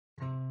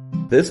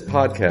This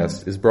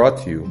podcast is brought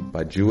to you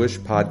by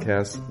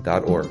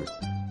JewishPodcasts.org.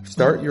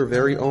 Start your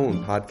very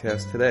own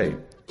podcast today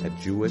at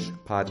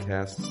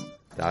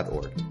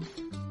JewishPodcasts.org.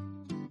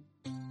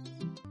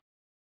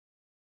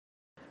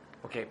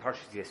 Okay,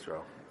 Parshas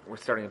Yisro. We're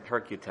starting in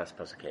Perek Yutes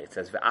Pasuk. It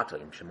says,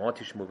 "Ve'ato im shemot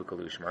yishmu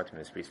v'kalu yishmartim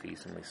v'espris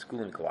v'yisum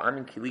v'skulim kol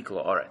amin kili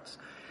kol haaretz."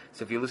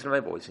 So if you listen to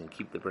my voice and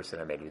keep the verse that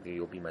I made with you,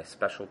 you'll be my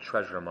special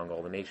treasure among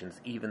all the nations.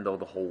 Even though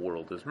the whole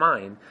world is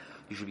mine,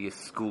 you should be a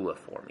skula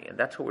for me. And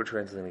that's what we're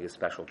translating as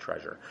special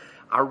treasure.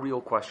 Our real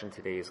question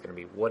today is going to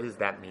be, what does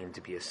that mean to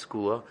be a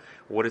skula?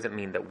 What does it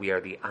mean that we are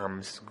the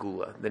Am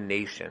Skula, the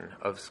nation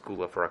of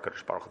skula for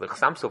HaKadosh Baruch Hu? The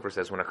Chassam Sofer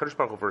says, when HaKadosh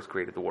Baruch Hu first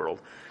created the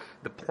world,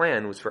 the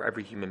plan was for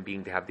every human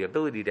being to have the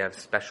ability to have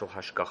special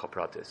hashgacha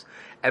pratis.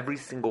 Every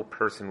single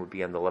person would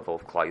be on the level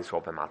of Klal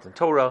Yisrael by Matan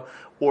Torah,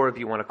 or if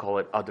you want to call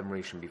it Adam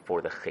Rishon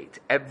before the Chet.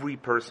 Every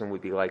person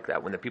would be like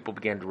that. When the people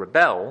began to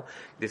rebel,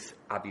 this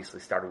obviously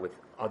started with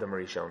Adam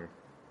Rishon,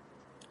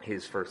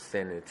 his first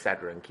sin,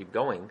 etc., and keep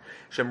going.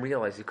 Shem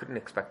realized he couldn't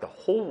expect the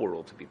whole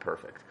world to be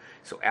perfect.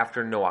 So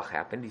after Noach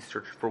happened, he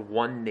searched for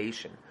one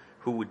nation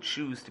who would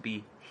choose to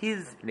be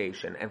his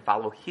nation and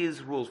follow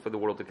his rules for the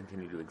world to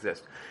continue to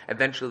exist.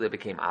 Eventually they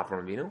became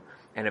Avram Avinu,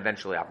 and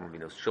eventually Avram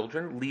Avinu's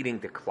children, leading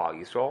to Klal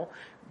Yisrael,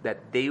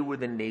 that they were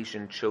the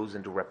nation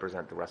chosen to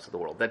represent the rest of the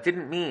world. That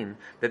didn't mean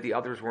that the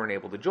others weren't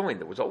able to join.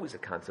 There was always a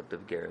concept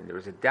of Ger, and there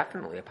was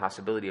definitely a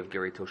possibility of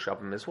Geri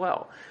Toshavim as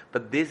well.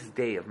 But this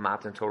day of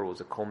Matan Torah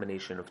was a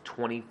culmination of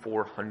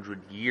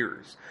 2,400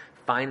 years.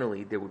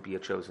 Finally, there would be a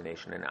chosen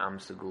nation, an Am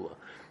Segula.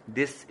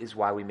 This is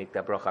why we make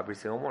that bracha every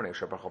single morning,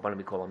 so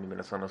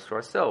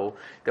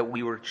that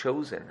we were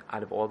chosen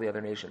out of all the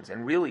other nations.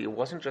 And really, it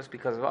wasn't just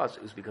because of us,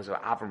 it was because of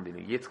Avram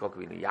Avinu, Yitzchak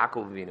Avinu,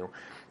 Yaakov Avinu,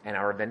 and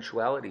our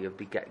eventuality of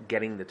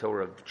getting the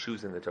Torah, of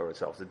choosing the Torah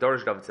itself. The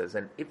Dorish David says,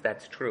 and if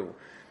that's true,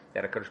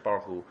 that HaKadosh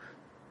Baruch Hu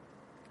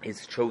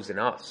has chosen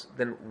us,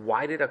 then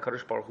why did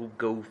HaKadosh Baruch Hu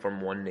go from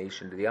one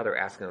nation to the other,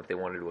 asking if they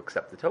wanted to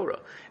accept the Torah?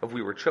 If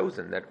we were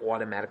chosen, that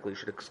automatically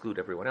should exclude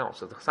everyone else.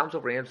 So the Chassam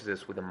Sofer answers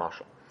this with a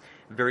mashal.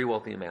 A very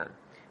wealthy man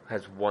who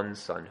has one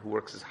son who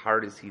works as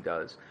hard as he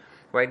does,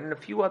 right, and a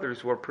few others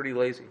who are pretty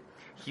lazy.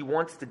 He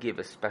wants to give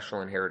a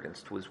special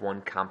inheritance to his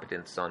one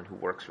competent son who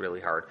works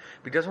really hard,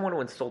 but he doesn't want to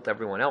insult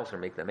everyone else or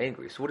make them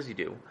angry. So what does he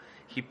do?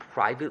 He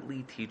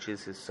privately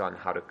teaches his son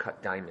how to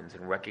cut diamonds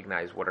and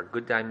recognize what are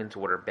good diamonds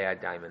and what are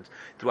bad diamonds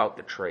throughout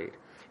the trade.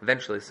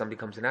 Eventually, his son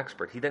becomes an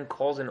expert. He then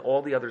calls in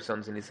all the other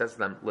sons and he says to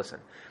them, listen,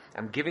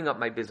 I'm giving up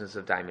my business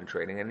of diamond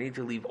trading. I need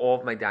to leave all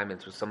of my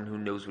diamonds with someone who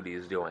knows what he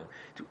is doing.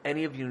 Do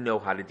any of you know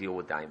how to deal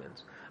with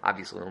diamonds?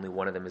 Obviously, only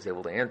one of them is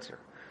able to answer.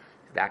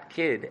 That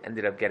kid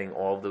ended up getting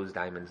all of those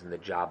diamonds in the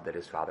job that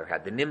his father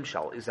had. The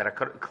nimshal is that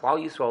Klal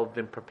Yisrael have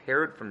been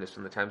prepared from this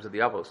from the times of the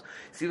Avos.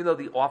 So even though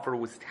the offer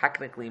was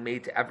technically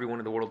made to everyone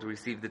in the world to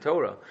receive the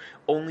Torah,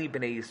 only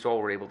Bnei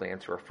Yisrael were able to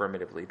answer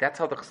affirmatively. That's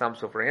how the Chassam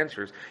Sofer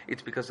answers.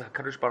 It's because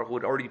HaKadosh Baruch Hu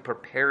had already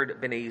prepared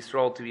Bnei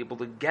Yisrael to be able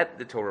to get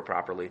the Torah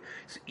properly.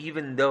 So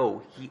even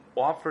though he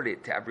offered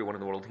it to everyone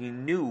in the world, he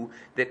knew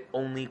that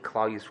only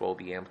Klal Yisrael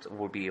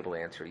would be able to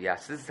answer.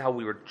 Yes, this is how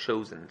we were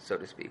chosen, so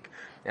to speak.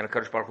 And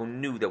HaKadosh Baruch Hu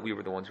knew that we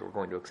were the ones who were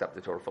going to accept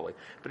the Torah fully.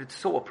 But it's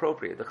so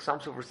appropriate. The Chassam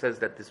Sofer says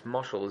that this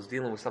mashal is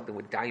dealing with something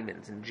with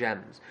diamonds and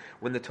gems.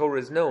 When the Torah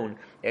is known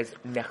as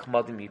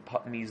nechmadim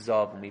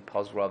mizav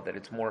mipazrav, that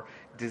it's more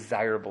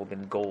desirable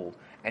than gold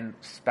and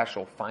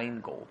special,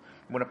 fine gold.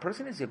 When a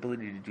person has the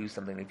ability to do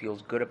something, he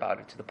feels good about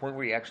it to the point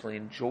where he actually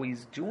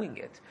enjoys doing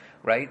it,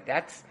 right?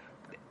 That's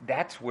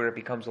where it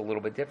becomes a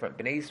little bit different.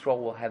 Bnei Yisrael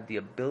will have the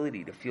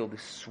ability to feel the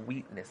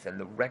sweetness and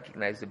to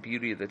recognize the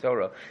beauty of the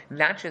Torah,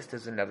 not just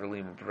as another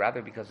limud, but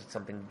rather because it's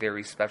something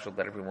very special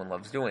that everyone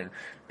loves doing.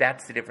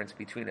 That's the difference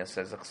between us,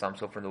 says the Chassam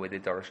Sofer, from the way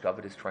that Darish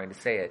David is trying to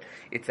say it.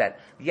 It's that,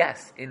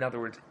 yes, in other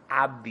words,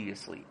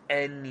 obviously,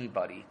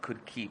 anybody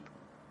could keep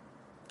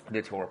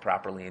the Torah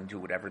properly and do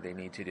whatever they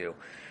need to do.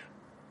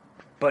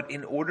 But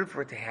in order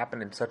for it to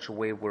happen in such a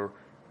way where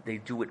they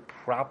do it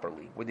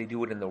properly, where they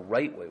do it in the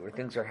right way, where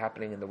things are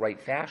happening in the right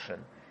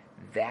fashion,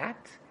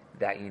 that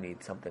you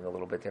need something a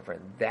little bit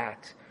different.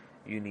 That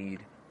you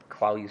need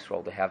Klal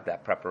Yisrael to have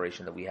that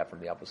preparation that we have from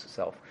the Avos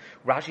itself.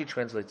 Rashi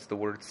translates the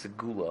word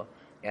segula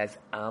as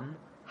Am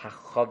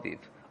HaChaviv,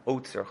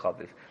 Otzer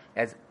Chaviv,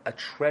 as a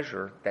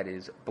treasure that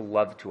is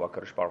beloved to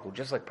HaKadosh Baruch Hu.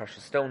 Just like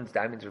precious stones,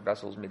 diamonds are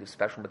vessels made of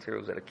special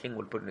materials that a king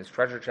would put in his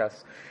treasure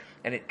chest,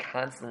 and it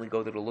constantly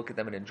go there to look at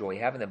them and enjoy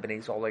having them.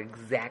 Bnei Yisrael are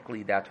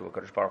exactly that to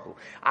HaKadosh Baruch Hu.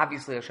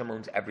 Obviously, Hashem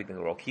owns everything in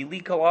the world.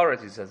 Kili kol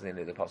haaretz, he says at the end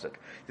of the pasuk.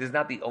 This is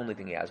not the only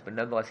thing he has, but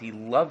nonetheless, he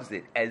loves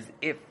it as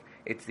if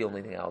it's the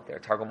only thing out there.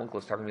 Targum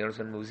Onkelos, Targum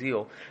Yonasan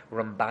Muzil,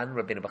 Ramban,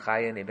 Rabbeinu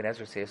Bechaya, and Ibn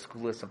Ezra say a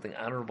skula is something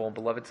honorable and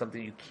beloved,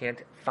 something you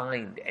can't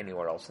find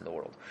anywhere else in the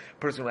world. A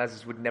person who has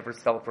this would never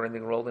sell it for anything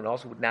in the world, and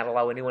also would not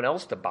allow anyone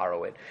else to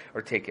borrow it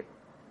or take it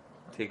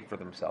for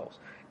themselves.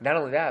 Not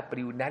only that, but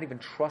he would not even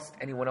trust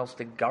anyone else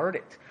to guard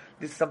it.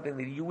 This is something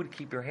that you would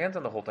keep your hands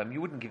on the whole time.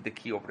 You wouldn't give the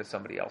key over to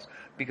somebody else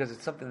because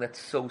it's something that's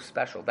so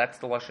special. That's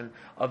the lashon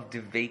of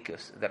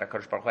Devekus that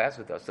HaKadosh Baruch Hu has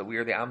with us, that we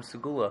are the Am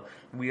Segula.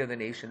 We are the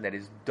nation that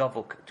is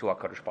davuk to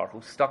HaKadosh Baruch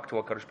Hu, stuck to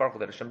HaKadosh Baruch Hu,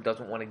 that Hashem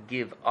doesn't want to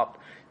give up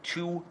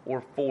to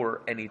or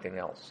for anything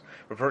else.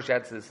 Rav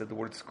adds to this that the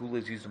word Segula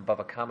is used in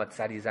Bava Kama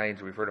Tzadi Zayin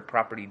to refer to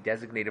property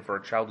designated for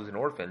a child who's an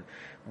orphan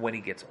when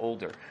he gets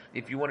older.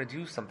 If you want to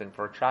do something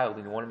for a child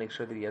and you want to make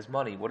sure that he has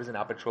money, what does an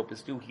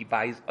apotropos do? He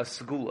buys a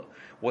Segula.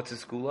 What's a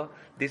Segula?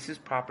 This is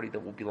property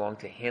that will belong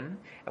to him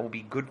and will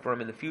be good for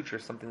him in the future,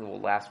 something that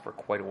will last for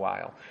quite a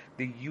while.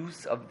 The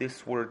use of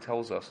this word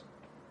tells us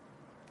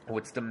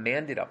what's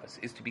demanded of us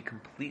is to be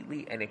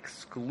completely and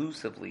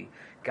exclusively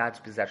God's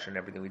possession in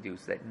everything we do,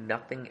 so that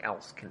nothing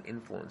else can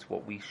influence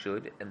what we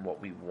should and what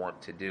we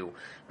want to do.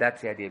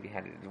 That's the idea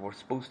behind it. We're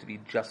supposed to be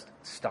just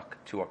stuck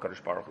to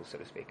HaKadosh Baruch Hu, so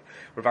to speak.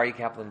 Rav Aryeh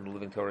Kaplan in the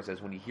Living Torah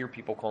says, when you hear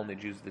people calling the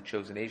Jews the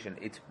chosen nation,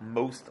 it's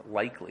most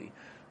likely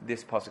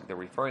this pasuk they're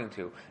referring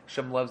to.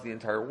 Hashem loves the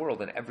entire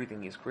world and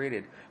everything He's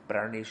created, but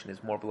our nation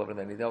is more beloved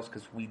than anything else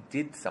because we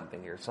did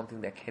something here,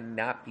 something that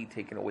cannot be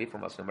taken away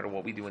from us no matter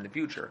what we do in the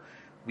future.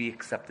 We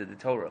accepted the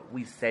Torah.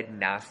 We said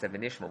Na'aseh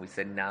v'nishma. We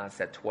said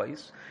Na'aseh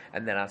twice,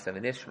 and then Na'aseh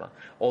v'nishma.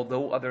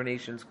 Although other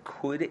nations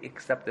could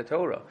accept the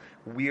Torah,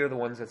 we are the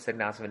ones that said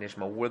Na'aseh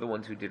v'nishma. We're the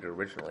ones who did it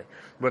originally.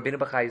 Rabbeinu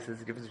Bachai says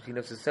the difference between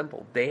us is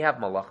simple. They have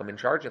malachim in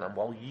charge of them,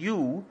 while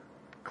you,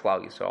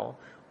 Klal Yisrael,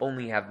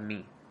 only have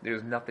me.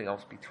 There's nothing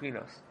else between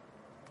us.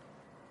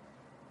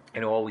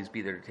 And He'll always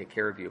be there to take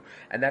care of you.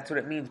 And that's what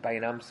it means by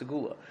an Am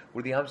Segula.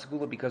 We're the Am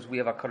Segula because we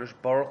have HaKadosh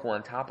Baruch Hu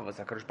on top of us,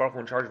 HaKadosh Baruch Hu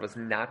in charge of us,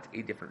 not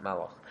a different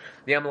Malach.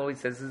 The Am always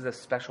says this is a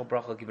special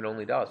bracha given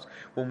only to us.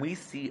 When we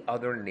see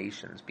other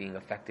nations being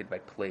affected by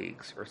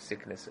plagues or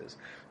sicknesses,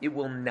 it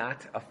will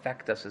not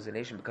affect us as a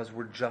nation because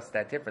we're just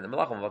that different. The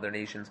Malachim of other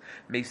nations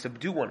may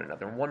subdue one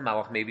another, and one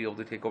Malach may be able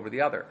to take over the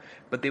other.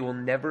 But they will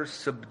never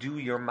subdue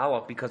your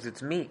Malach because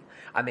it's me.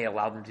 I may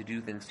allow them to do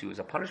things to you as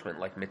a punishment,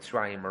 like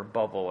Mitzrayim or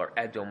Bavel or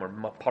Edom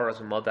or Paras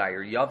and Madai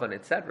or Yavan,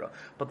 etc.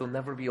 But they'll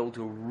never be able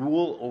to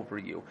rule over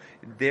you.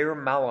 Their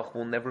Malach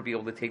will never be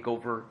able to take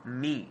over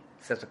me,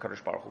 says the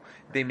HaKadosh Baruch Hu.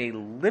 They may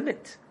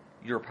limit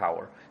your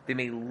power. They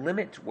may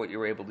limit what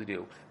you're able to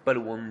do, but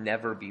it will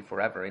never be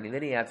forever. And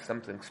then he adds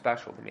something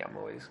special to me,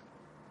 Amois.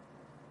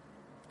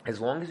 As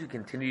long as you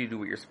continue to do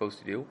what you're supposed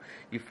to do,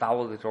 you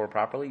follow the Torah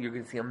properly, you're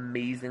going to see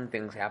amazing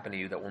things happen to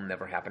you that will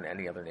never happen to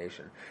any other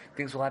nation.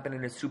 Things will happen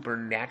in a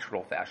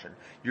supernatural fashion.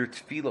 Your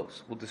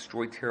tefillos will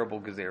destroy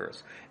terrible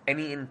gezeros.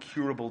 Any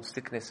incurable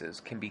sicknesses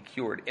can be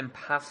cured.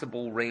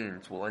 Impossible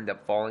rains will end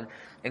up falling,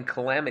 and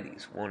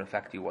calamities won't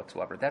affect you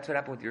whatsoever. That's what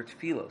happened with your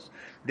tefillos.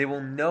 They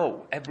will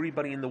know,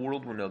 everybody in the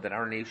world will know that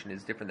our nation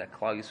is different, that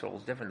Klal Yisrael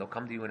is different. They'll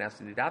come to you and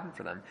ask you to daven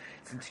for them.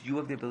 Since you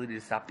have the ability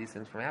to stop these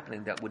things from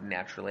happening, that would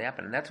naturally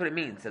happen. And that's what it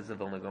means. Says the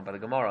Vilna Gaon by the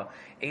Gemara,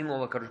 Ein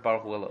lo HaKadosh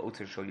Baruch Hu ela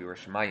otzer shel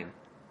Yiras Shamayim.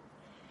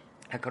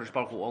 HaKadosh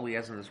Baruch Hu, all He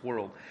has in this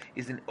world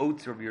is an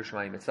otzer of Yiras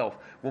Shamayim itself.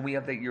 When we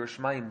have that Yiras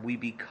Shamayim, we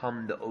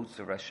become the otzer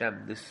of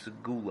Hashem, the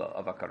segula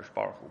of HaKadosh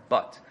Baruch Hu.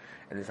 But,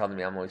 and this is how the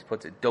Me'am always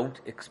puts it, don't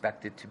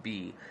expect it to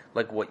be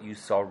like what you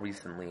saw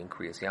recently in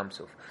Kriyas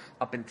Yamsuf.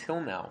 Up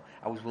until now,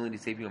 I was willing to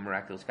save you in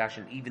miraculous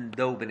fashion, even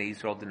though Bnei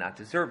Yisrael did not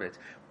deserve it,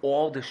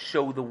 all to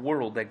show the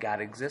world that God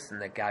exists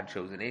and that God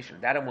chose a nation.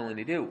 That I'm willing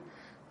to do.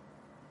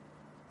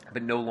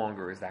 But no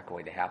longer is that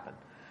going to happen.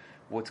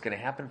 What's going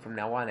to happen from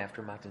now on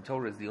after Matan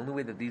Torah is the only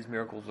way that these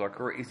miracles will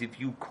occur is if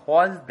you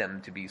cause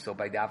them to be so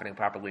by davening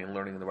properly and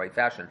learning in the right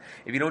fashion.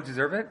 If you don't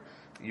deserve it,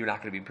 you're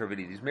not going to be privy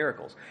to these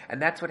miracles. And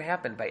that's what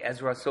happened by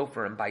Ezra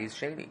Sofer and by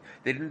Yisheni.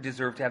 They didn't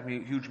deserve to have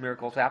huge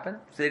miracles happen,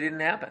 so they didn't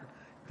happen.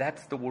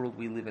 That's the world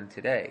we live in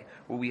today,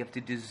 where we have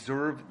to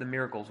deserve the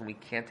miracles and we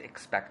can't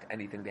expect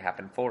anything to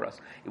happen for us.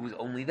 It was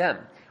only them.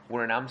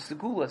 We're in Am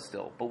Segula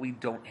still, but we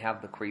don't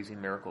have the crazy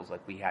miracles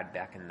like we had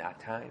back in that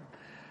time.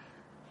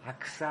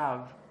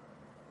 Haksav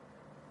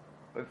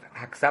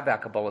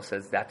HaKabbalah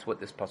says that's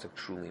what this pasuk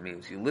truly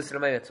means. You listen to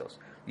my mitzvos.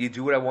 You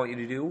do what I want you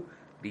to do.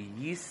 Be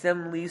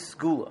yisem li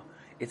skula.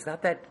 It's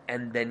not that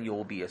and then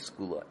you'll be a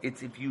skula.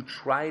 It's if you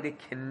try to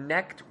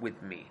connect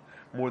with me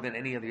more than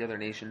any of the other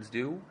nations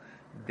do,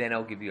 then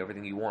I'll give you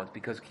everything you want.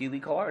 Because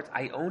Kili Kol Haaretz,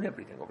 I own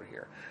everything over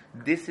here.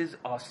 This is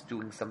us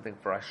doing something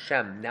for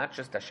Hashem, not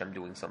just Hashem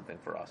doing something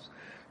for us.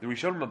 The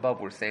Rishonim above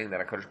were saying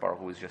that HaKadosh Baruch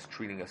Hu is just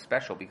treating us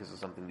special because of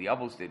something the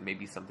Avos did,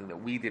 maybe something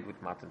that we did with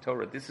Matan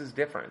Torah. This is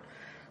different.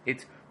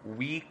 It's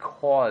we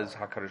cause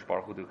HaKadosh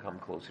Baruch Hu to come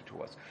closer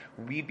to us.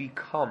 We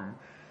become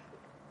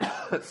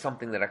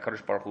something that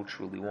HaKadosh Baruch Hu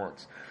truly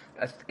wants.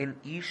 An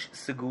Ish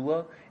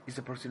Segula is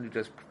a person who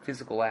does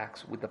physical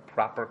acts with the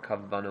proper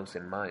kavanos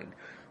in mind.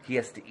 He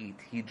has to eat,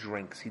 he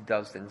drinks, he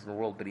does things in the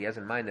world, but he has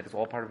in mind that it's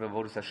all part of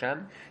Avodas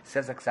Hashem.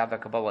 Says Aksav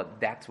HaKabbalah,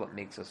 that's what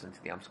makes us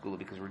into the Am Segula,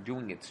 because we're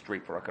doing it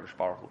straight for HaKadosh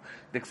Baruch Hu.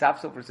 The Ksav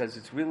Sofer says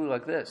it's really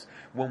like this.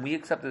 When we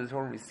accepted the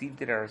Torah and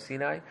received it at Har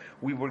Sinai,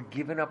 we were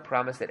given a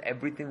promise that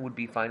everything would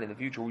be fine in the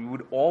future. We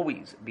would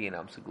always be in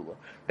Am Segula.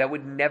 That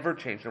would never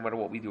change no matter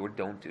what we do or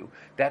don't do.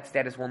 That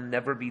status will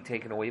never be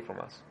taken away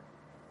from us.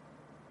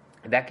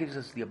 And that gives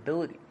us the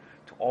ability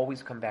to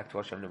always come back to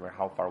Hashem no matter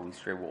how far we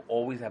stray. We'll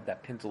always have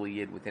that pintel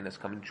yid within us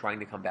trying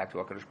to come back to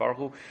HaKadosh Baruch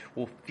Hu.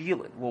 We'll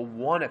feel it. We'll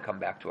want to come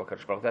back to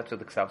HaKadosh Baruch Hu. That's what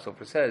the Ksav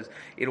Sofer says.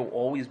 It'll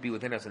always be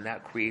within us, and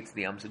that creates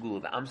the Am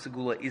Segula. The Am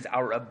Segula is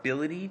our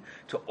ability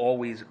to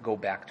always go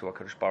back to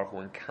HaKadosh Baruch Hu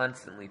and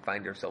constantly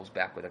find ourselves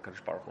back with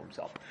HaKadosh Baruch Hu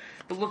himself.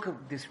 But look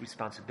at this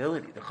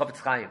responsibility. The Chafetz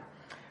Chaim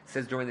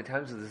says during the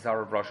times of the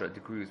Tsar of Russia, a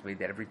decree was made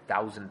that every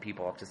 1,000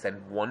 people have to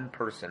send one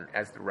person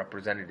as the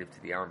representative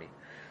to the army.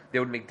 They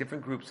would make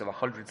different groups of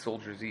 100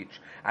 soldiers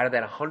each. Out of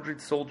that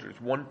 100 soldiers,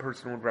 one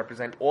person would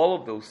represent all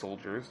of those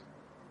soldiers,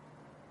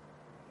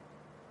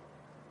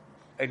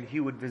 and he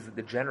would visit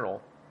the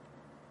general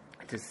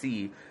to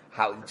see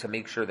to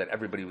make sure that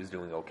everybody was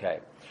doing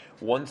okay.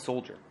 One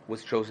soldier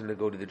was chosen to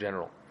go to the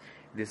general.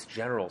 This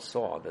general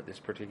saw that this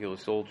particular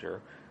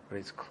soldier,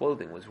 his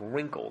clothing was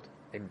wrinkled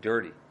and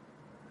dirty.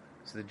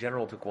 So the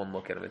general took one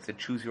look at him and said,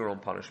 "Choose your own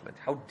punishment.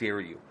 How dare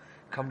you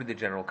come to the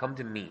general, come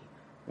to me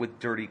with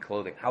dirty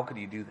clothing? How could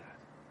you do that?"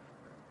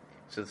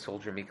 So the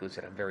soldier meekly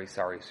said, "I'm very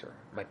sorry, sir.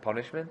 My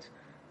punishment?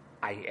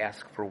 I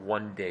ask for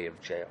 1 day of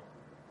jail."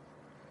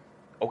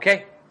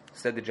 "Okay,"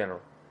 said the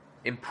general.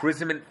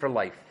 "Imprisonment for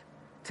life.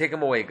 Take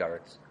him away,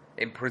 guards.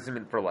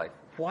 Imprisonment for life."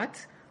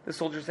 "What?" the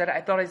soldier said.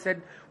 "I thought I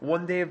said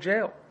 1 day of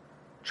jail."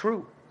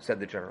 "True," said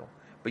the general,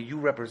 "but you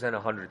represent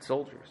 100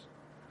 soldiers."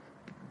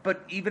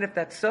 "But even if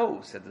that's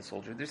so," said the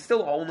soldier, "there's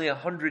still only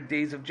 100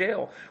 days of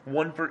jail,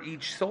 one for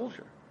each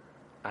soldier."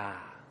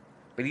 "Ah,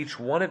 but each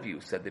one of you,"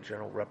 said the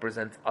general,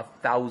 "represents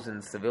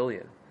 1,000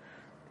 civilians.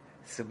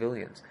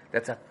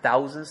 That's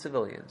 1,000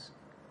 civilians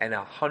and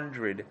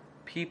 100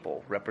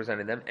 people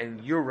representing them,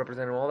 and you're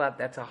representing all that.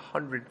 That's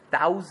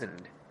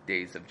 100,000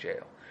 days of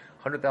jail.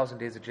 100,000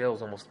 days of jail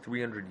is almost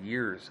 300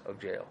 years of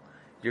jail.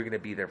 You're going to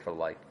be there for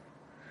life."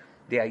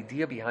 The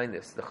idea behind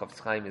this, the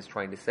Chafetz Chaim is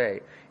trying to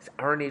say, is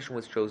our nation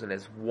was chosen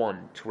as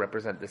one to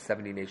represent the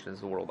 70 nations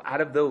of the world.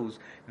 Out of those,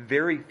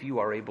 very few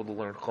are able to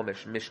learn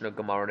Chumash, Mishnah,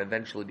 Gemara, and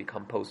eventually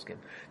become poskim.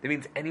 That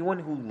means anyone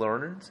who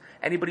learns,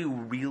 anybody who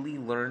really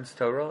learns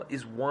Torah,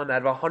 is one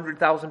out of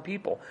 100,000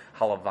 people.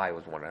 Halavai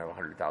was one out of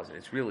 100,000.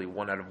 It's really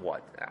one out of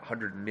what?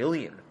 100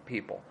 million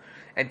people.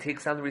 And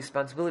takes on the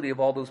responsibility of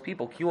all those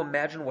people. Can you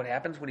imagine what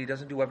happens when he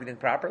doesn't do everything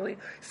properly?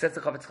 Says the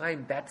Chafetz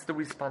Chaim, that's the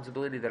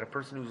responsibility that a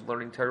person who's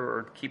learning Torah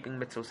or keeping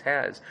mitzvos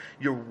has.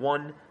 You're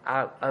one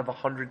out of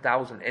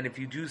 100,000. And if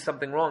you do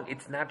something wrong,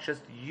 it's not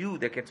just you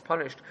that gets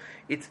punished.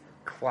 It's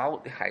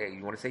Klal.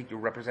 You want to say you're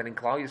representing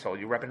Klal Yisrael.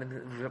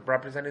 You're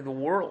representing the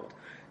world.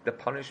 The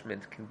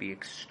punishment can be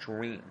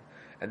extreme.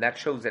 And that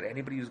shows that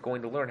anybody who's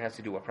going to learn has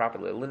to do it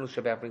properly. Elinu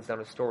Shabbat brings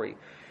down a story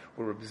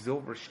where Reb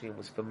Zilberstein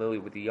was familiar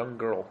with a young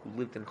girl who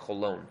lived in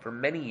Cholon for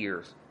many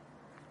years.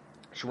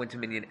 She went to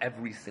Minyan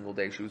every single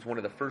day. She was one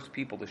of the first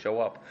people to show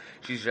up.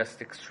 She's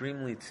just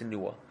extremely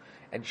tzinua.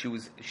 And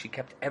she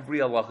kept every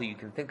halacha you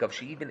can think of.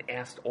 She even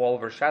asked all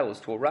of her shilos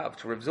to a Rav,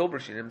 to Reb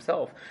Zilberstein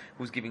himself,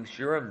 who was giving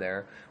shiurim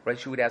there. Right?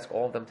 She would ask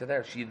all of them to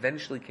there. She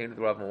eventually came to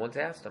the Rav and once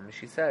asked him, and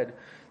she said,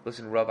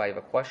 "Listen, Rav, I have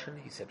a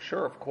question." He said,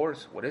 "Sure, of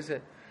course. What is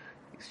it?"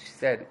 She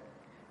said,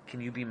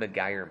 "Can you be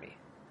Megayer me?"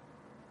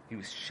 He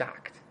was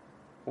shocked.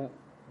 "Well,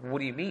 what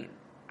do you mean?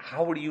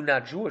 How are you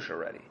not Jewish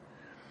already?"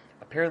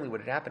 Apparently what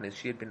had happened is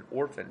she had been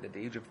orphaned at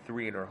the age of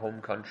 3 in her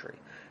home country.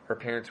 Her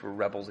parents were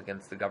rebels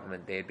against the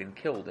government. They had been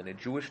killed, and a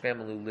Jewish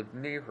family who lived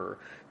near her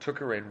took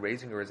her in,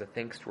 raising her as a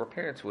thanks to her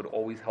parents who had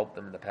always helped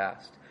them in the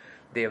past.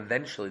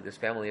 This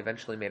family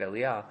eventually made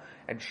Aliyah,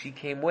 and she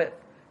came with,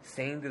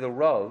 saying to the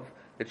Rav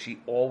that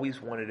she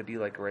always wanted to be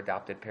like her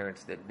adopted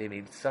parents, that they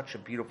made such a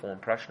beautiful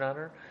impression on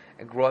her,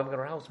 and growing up in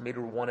her house made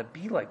her want to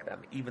be like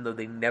them, even though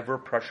they never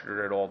pressured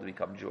her at all to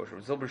become Jewish.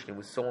 Rav Zilberstein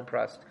was so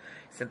impressed,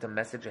 he sent a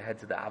message ahead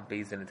to the Av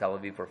Beis Din in Tel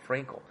Aviv for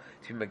Frankel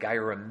to be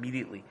Megayer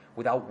immediately,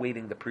 without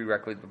waiting the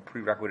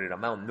prerequisite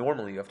amount.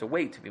 Normally you have to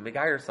wait to be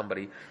Megayer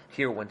somebody.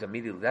 Here went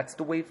immediately. That's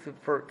the way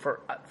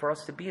for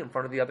us to be in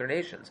front of the other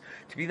nations.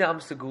 To be the Am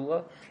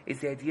Segula is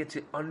the idea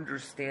to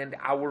understand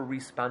our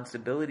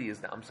responsibility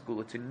as the Am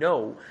Segula, to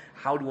know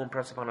how to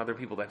impress upon other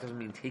people. That doesn't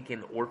mean take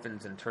in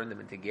orphans and turn them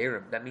into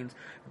gerim. That means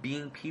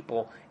being people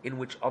in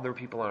which other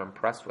people are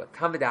impressed with.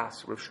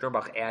 Tamidas, Rav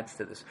Sternbach adds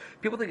to this.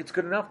 People think it's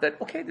good enough that,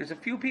 okay, there's a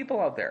few people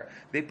out there.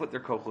 They put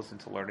their kochos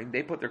into learning.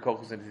 They put their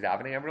kochos into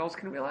davening. Everyone else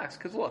can relax.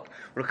 Because look,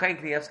 Rav Chaim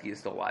Kanievsky is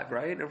still alive,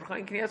 right? If Rav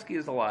Chaim Kanievsky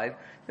is alive,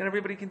 then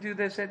everybody can do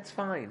this. It's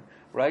fine,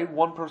 right?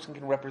 One person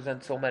can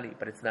represent so many,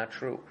 but it's not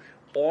true.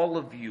 All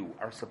of you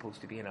are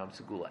supposed to be an Am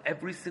Segula.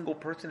 Every single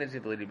person has the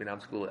ability to be an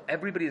Am Segula.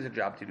 Everybody has a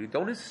job to do.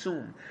 Don't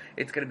assume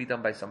it's going to be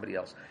done by somebody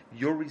else.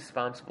 You're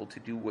responsible to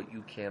do what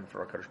you can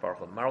for HaKadosh Baruch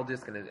Hu. Maral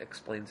Diskin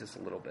explains this a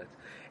little bit.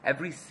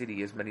 Every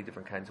city has many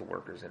different kinds of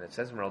workers in it. It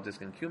says in Maral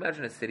Diskin, can you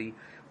imagine a city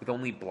with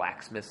only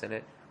blacksmiths in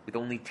it, with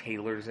only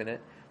tailors in it?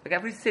 Like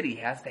every city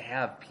has to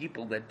have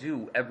people that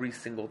do every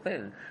single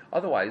thing.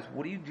 Otherwise,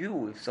 what do you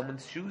do if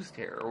someone's shoes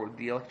tear or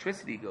the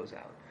electricity goes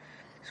out?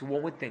 So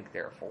one would think,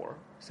 therefore,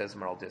 says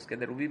Maral Diskin,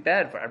 that it would be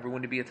bad for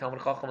everyone to be a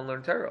Talmid Chacham and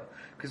learn Torah.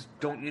 Because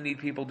don't you need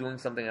people doing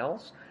something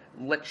else?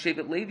 let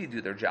Shevet Levi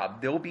do their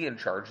job. They'll be in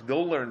charge.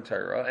 They'll learn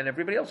Torah, and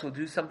everybody else will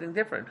do something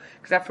different.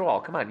 Because after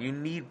all, come on, you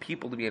need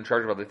people to be in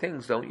charge of other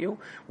things, don't you?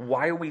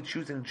 Why are we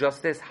choosing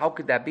just this? How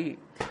could that be?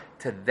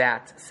 To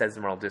that, says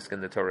the Maral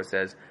Diskin, the Torah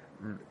says,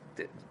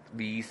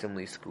 V'yisim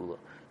li skula,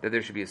 that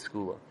there should be a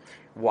skula.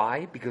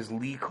 Why? Because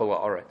li kol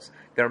haaretz.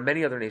 There are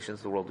many other nations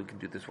in the world who can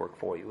do this work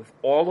for you. If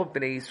all of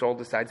Bnei Yisrael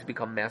decides to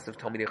become massive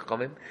Talmidei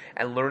Chachamim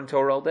and learn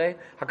Torah all day,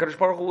 HaKadosh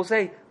Baruch Hu will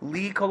say,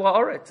 li kol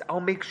haaretz. I'll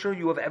make sure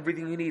you have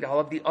everything you need. I'll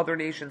have the other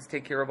nations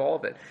take care of all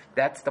of it.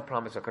 That's the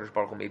promise HaKadosh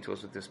Baruch Hu made to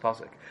us with this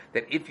pasuk.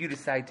 That if you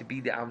decide to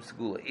be the Am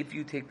Segula, if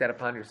you take that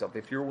upon yourself,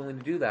 if you're willing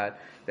to do that,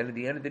 then at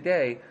the end of the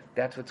day,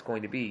 that's what's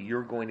going to be.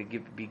 You're going to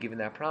be given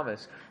that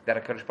promise that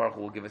HaKadosh Baruch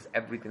Hu will give us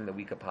everything that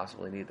we could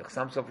possibly need. The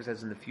Chassam Sofer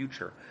says in the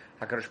future,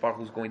 HaKadosh Baruch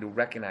Hu is going to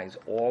recognize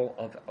all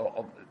of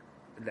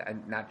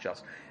not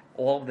just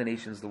all of the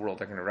nations of the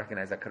world are going to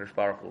recognize that HaKadosh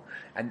Baruch Hu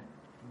and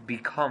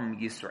become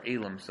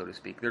Yisraelim, so to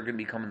speak. They're going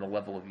to become in the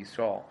level of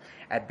Yisrael.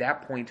 At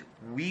that point,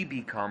 we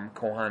become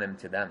Kohanim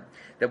to them.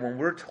 That when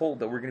we're told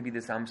that we're going to be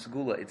this Am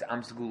Segula, it's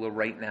Am Segula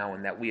right now,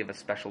 and that we have a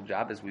special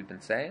job, as we've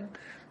been saying.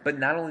 But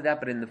not only that,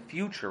 but in the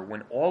future,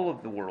 when all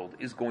of the world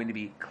is going to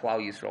be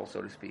Klal Yisrael,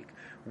 so to speak,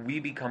 we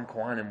become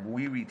Kohanim,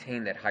 we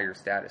retain that higher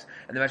status.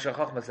 And the Meshech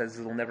Chochmah says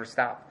this will never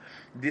stop.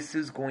 This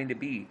is going to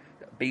be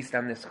based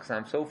on this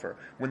Chassam Sofer.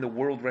 When the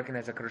world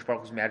recognizes HaKadosh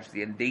Baruch Hu's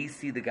majesty and they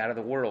see the God of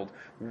the world,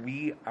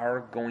 we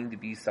are going to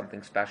be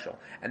something special.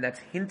 And that's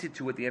hinted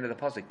to at the end of the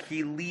pasuk.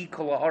 Ki li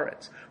kol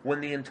haaretz.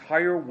 When the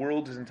entire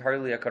world is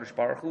entirely HaKadosh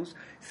Baruch Hu's,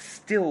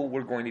 still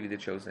we're going to be the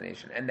chosen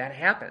nation. And that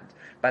happened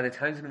by the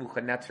times of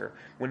Nebuchadnezzar.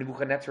 When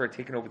Nebuchadnezzar had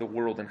taken over the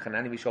world and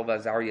Hanani, Mishael,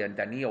 Azariah, and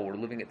Daniel were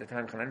living at the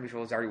time, Hanani,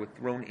 Mishael, Azariah were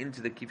thrown into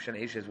the Kivshan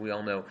Eish, as we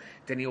all know.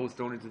 Daniel was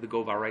thrown into the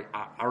Gov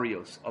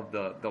Arios of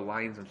the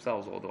lions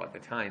themselves, although at the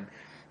time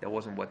that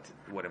wasn't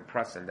what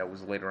impressed him. That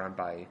was later on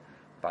by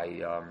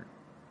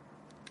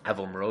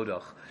Avel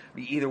Merodach.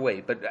 Either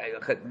way, but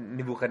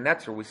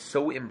Nebuchadnezzar was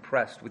so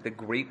impressed with the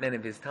great men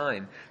of his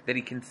time that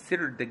he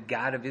considered the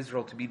God of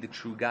Israel to be the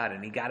true God.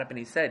 And he got up and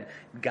he said,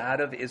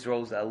 God of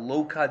Israel is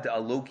Eloka de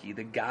Eloki,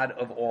 the God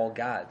of all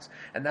gods.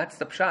 And that's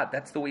the pshat.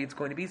 That's the way it's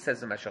going to be,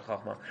 says the Meshech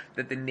Chochmah,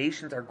 that the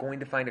nations are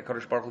going to find a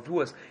HaKadosh Baruch Hu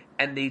through us,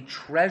 and they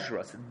treasure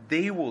us.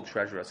 They will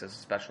treasure us as a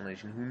special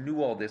nation who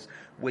knew all this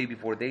way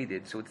before they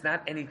did. So it's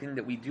not anything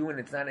that we do, and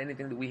it's not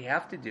anything that we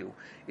have to do.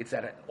 It's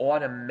that it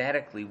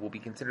automatically will be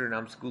considered an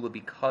Am Segula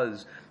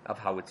because of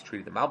how it's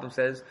treated. The Malbim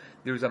says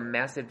there's a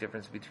massive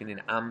difference between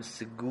an Am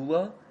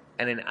Segula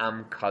and an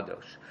Am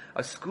Kadosh.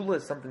 A Segula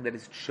is something that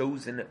is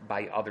chosen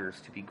by others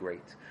to be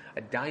great.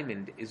 A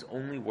diamond is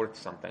only worth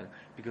something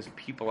because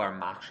people are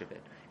machshav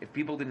it. If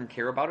people didn't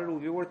care about it, it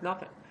would be worth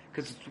nothing.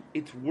 Because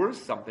it's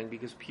worth something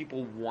because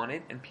people want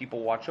it and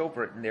people watch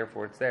over it, and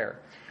therefore it's there.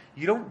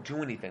 You don't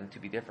do anything to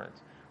be different.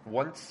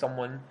 Once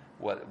someone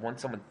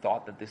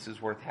thought that this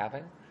is worth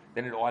having,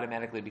 then it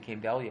automatically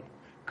became valuable.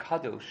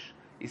 Kadosh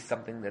is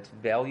something that's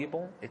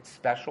valuable, it's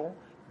special,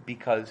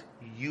 because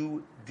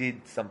you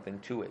did something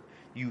to it.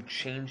 You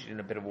changed it in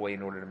a bit of a way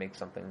in order to make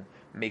something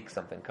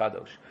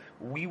kadosh.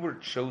 We were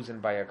chosen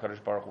by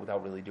HaKadosh Baruch Hu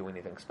without really doing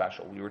anything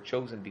special. We were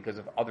chosen because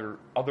of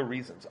other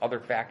reasons, other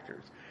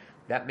factors.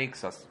 That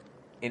makes us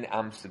in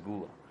Am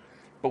Segula.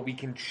 But we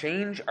can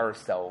change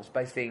ourselves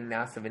by saying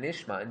Nasav and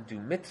Ishma and do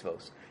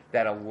mitzvos.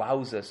 That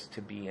allows us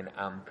to be an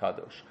Am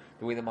Kadosh.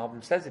 The way the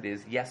Malbim says it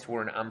is, yes,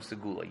 we're an Am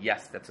Segula.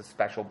 Yes, that's a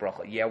special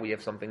bracha. Yeah, we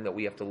have something that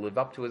we have to live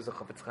up to, as the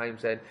Chafetz Chaim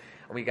said,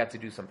 and we got to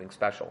do something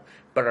special.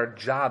 But our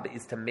job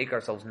is to make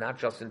ourselves not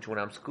just into an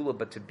Am Segula,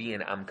 but to be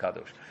an Am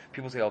Kadosh.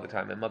 People say all the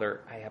time, my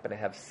mother, I happen to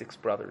have 6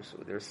 brothers.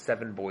 So there's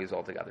 7 boys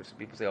altogether. So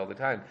people say all the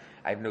time,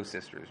 I have no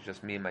sisters,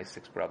 just me and my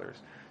 6 brothers.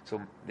 So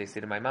they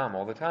say to my mom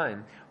all the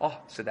time, oh,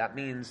 so that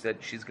means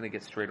that she's going to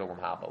get straight Olam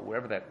Haba.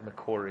 Wherever that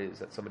makor is,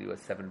 that somebody who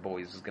has 7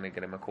 boys is going to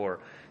get a makor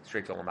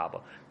straight to Olam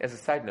Haba. As a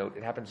side note,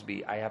 I happen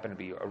to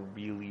be a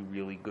really,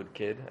 really good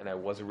kid, and I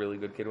was a really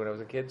good kid when I was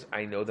a kid.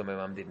 I know that my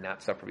mom did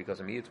not suffer because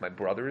of me. It's my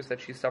brothers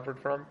that she suffered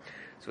from.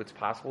 So it's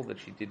possible that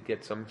she did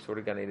get some sort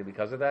of Gan Eden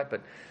because of that,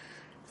 but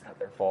it's not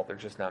their fault. They're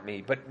just not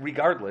me. But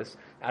regardless,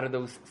 out of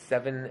those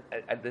 7,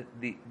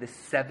 the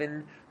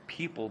 7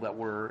 people that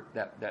were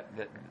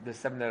the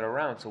 7 that are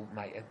around. So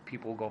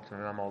people will go up to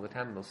my mom all the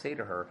time and they'll say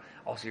to her,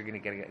 "Oh, so you're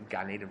going to get a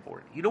Gan Eden for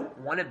it." You don't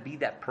want to be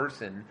that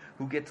person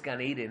who gets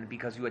Gan Eden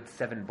because you had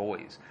 7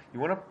 boys. You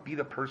want to be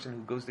the person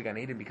who goes to Gan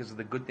Eden because of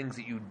the good things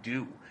that you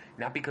do,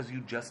 not because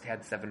you just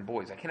had 7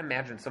 boys. I can't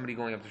imagine somebody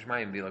going up to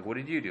Shemai and be like, "What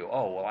did you do?"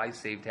 "Oh, well, I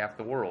saved half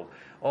the world."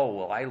 "Oh,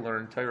 well, I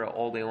learned Torah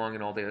all day long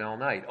and all day and all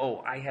night." "Oh,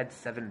 I had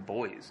 7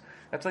 boys."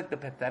 That's like the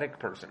pathetic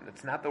person.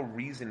 It's not the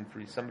reason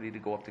for somebody to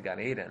go up to Gan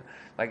Eden.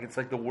 Like, it's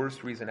like the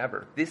worst reason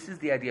ever. This is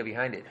the idea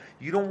behind it.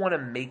 You don't want to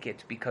make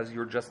it because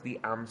you're just the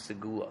Am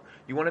Segula.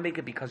 You want to make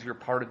it because you're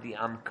part of the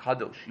Am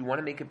Kadosh. You want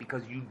to make it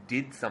because you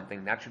did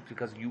something, not just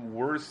because you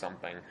were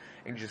something,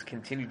 and just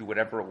continue to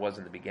whatever it was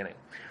in the beginning.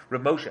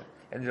 Rav Moshe,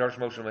 and the Darsh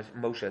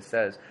Moshe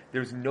says,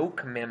 there's no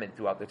commandment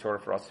throughout the Torah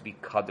for us to be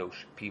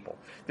Kadosh people.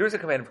 There is a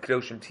command of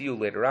Kadoshim to you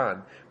later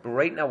on, but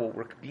right now what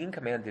we're being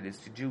commanded is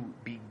to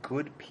be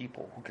good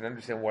people who can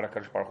understand what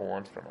HaKadosh Baruch Hu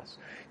wants from us,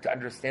 to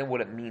understand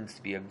what it means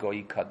to be a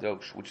Goy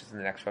Kadosh, which is in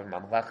the next chapter,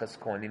 Mamlechas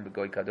Kohanim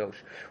B'Goy Kadosh.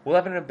 We'll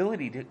have an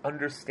ability to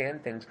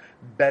understand things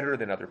better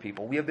than other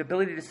people. We have the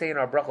ability to say in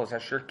our brachos,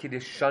 Asher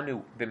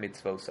Kiddishanu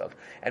B'mitzvosav,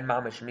 and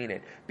Mamish mean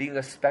it. Being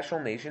a special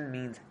nation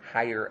means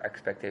higher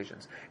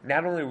expectations.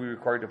 Not only are we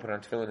required to put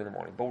on tefillin in the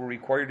morning, but we're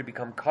required to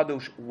become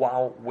kadosh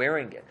while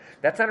wearing it.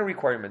 That's not a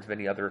requirement of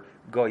any other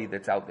goy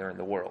that's out there in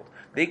the world.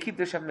 They keep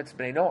the Shev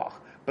Mitzvah Bnei Noach,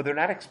 but they're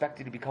not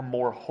expected to become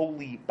more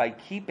holy by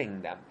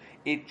keeping them.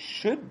 It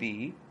should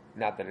be,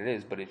 not that it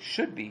is, but it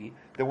should be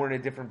that we're in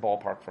a different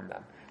ballpark from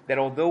them. That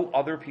although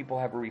other people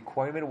have a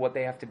requirement of what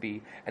they have to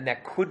be, and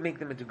that could make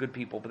them into good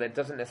people, but that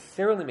doesn't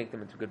necessarily make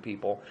them into good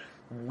people,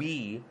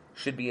 we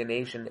should be a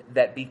nation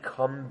that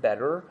become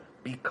better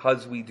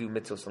because we do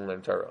mitzvahs and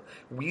learn Torah.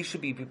 We should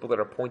be people that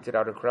are pointed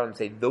out in crowd and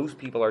say, those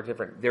people are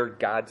different. They're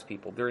God's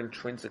people. They're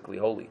intrinsically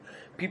holy.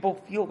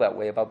 People feel that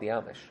way about the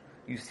Amish.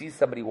 You see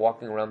somebody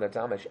walking around that's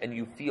Amish, and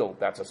you feel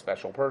that's a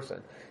special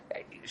person.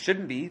 It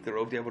shouldn't be. They're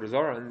Ovdei Avodah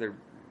Zarah, and they're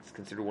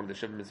considered one of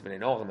the Shivim Mitzvah Bnei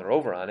Noach, and they're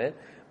over on it,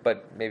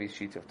 but maybe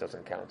Shituf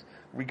doesn't count.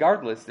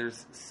 Regardless,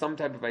 there's some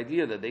type of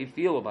idea that they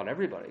feel about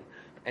everybody.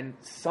 And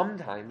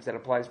sometimes that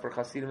applies for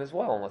Hasidim as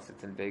well, unless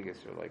it's in Vegas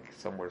or like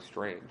somewhere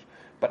strange.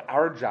 But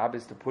our job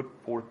is to put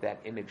forth that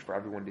image for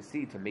everyone to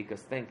see, to make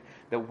us think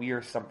that we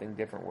are something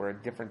different. We're a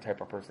different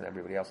type of person than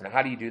everybody else. Now,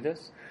 how do you do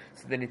this?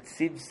 So the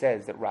Netziv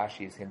says that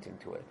Rashi is hinting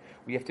to it.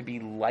 We have to be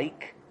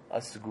like a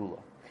segula,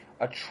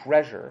 a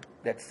treasure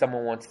that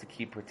someone wants to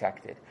keep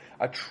protected,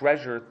 a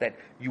treasure that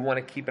you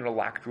want to keep in a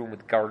locked room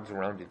with guards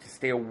around it, to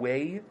stay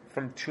away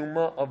from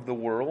Tuma of the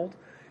world,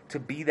 to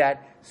be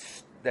that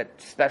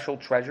special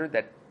treasure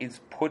that is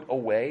put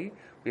away.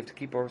 We have to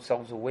keep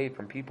ourselves away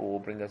from people who will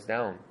bring us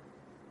down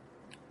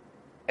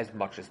as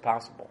much as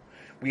possible.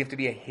 We have to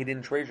be a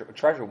hidden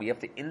treasure. We have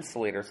to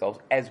insulate ourselves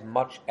as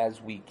much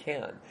as we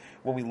can.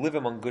 When we live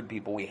among good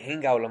people, we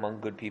hang out among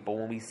good people,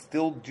 when we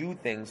still do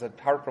things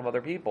apart from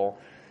other people,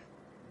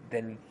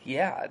 then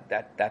yeah,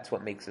 that's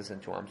what makes us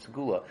into Am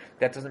Segula.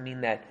 That doesn't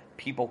mean that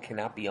people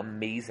cannot be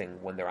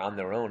amazing when they're on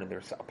their own and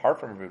they're apart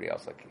from everybody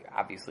else. Like,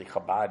 obviously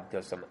Chabad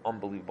does some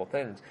unbelievable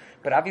things,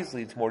 but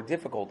obviously it's more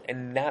difficult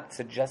and not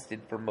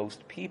suggested for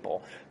most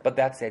people. But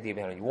that's the idea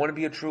behind it. You want to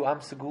be a true Am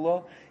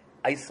Segula?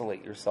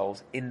 Isolate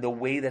yourselves in the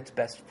way that's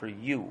best for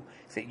you,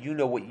 so that you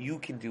know what you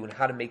can do and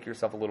how to make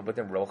yourself a little bit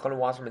different. Rav Chanan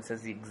Wasserman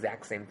says the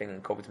exact same thing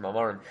in Kovitz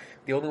Mamarim.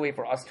 The only way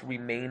for us to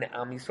remain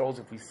Am Yisrael is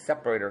if we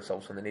separate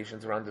ourselves from the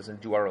nations around us and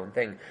do our own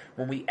thing.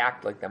 When we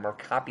act like them or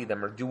copy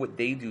them or do what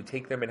they do,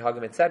 take them and hug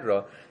them,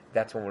 etc.,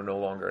 that's when we're no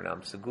longer an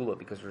Am Segula,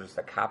 because we're just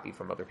a copy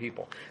from other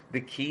people.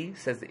 The key,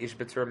 says the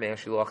Ishbitzer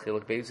Me'ashiloach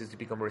Chilik Beis, is to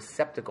become a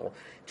receptacle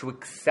to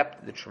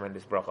accept the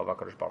tremendous bracha of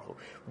HaKadosh Baruch Hu.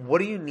 What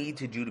do you need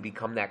to do to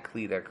become that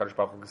kli that HaKadosh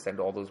Baruch Hu can send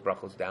all those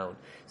brachos down?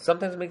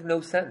 Sometimes it makes no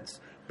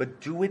sense,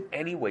 but do it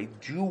anyway.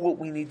 Do what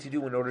we need to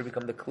do in order to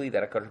become the kli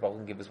that HaKadosh Baruch Hu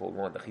can give us what we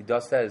want. The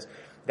Chidah says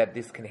that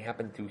this can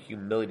happen through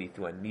humility,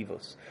 through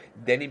anivos.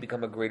 Then you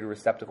become a greater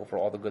receptacle for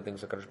all the good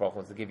things HaKadosh Baruch Hu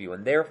wants to give you.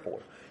 And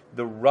therefore,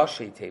 the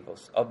Rashi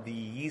Tevos of the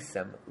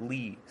Yisem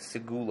Li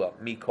Segula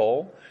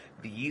Mikol,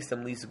 the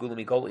Yisem Li Segula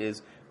Mikol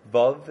is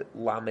Vav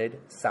Lamed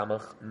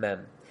Samach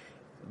Mem.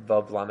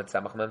 Vav Lamed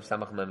Samach Mem.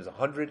 Samach Mem is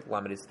 100,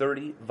 Lamed is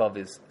 30, Vav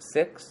is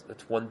 6,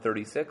 that's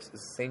 136. It's the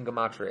same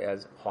gematria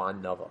as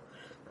Ha'anava.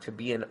 To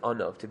be an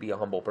anav, to be a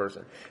humble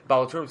person.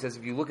 Baal HaTurim says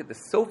if you look at the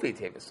Sofei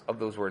Tevis of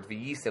those words,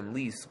 V'yisem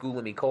Li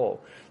Segula Mikol,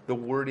 the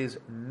word is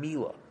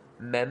Mila.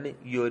 Mem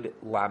Yud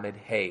Lamed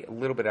Hey. A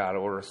little bit out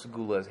of order.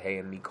 Segula is Hey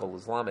and Mikol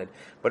is Lamed,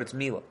 but it's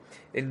Mila.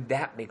 And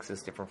that makes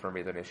us different from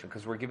every other nation,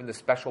 because we're given the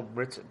special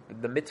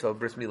the mitzvah of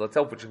Bris Mila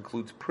itself, which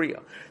includes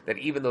Priya. That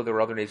even though there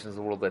are other nations of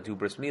the world that do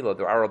Bris Mila,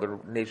 there are other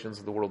nations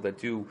of the world that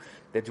do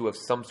have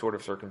some sort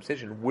of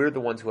circumcision. We're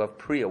the ones who have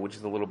Priya, which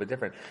is a little bit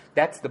different.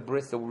 That's the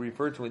bris that we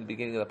refer to in the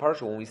beginning of the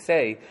parsha when we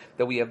say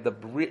that we have the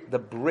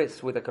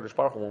bris with the HaKadosh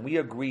Baruch Hu. When we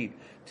agreed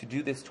to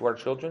do this to our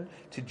children,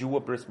 to do a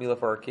Bris Mila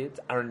for our kids,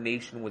 our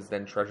nation was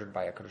then treasured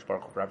by HaKadosh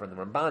Baruch Hu forever. And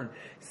the Ramban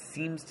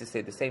seems to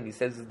say the same. He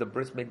says the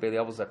bris made by the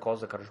Avos that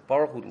caused HaKadosh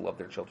Baruch Hu to love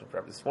their children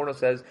forever. The Sforno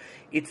says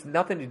it's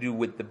nothing to do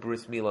with the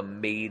Bris Mila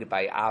made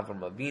by Avram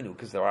Avinu,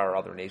 because there are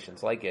other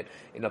nations like it.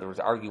 In other words,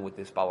 arguing with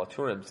this Baal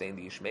HaTurim, saying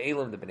the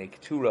Ishmaelim, the Bnei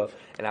Keturah,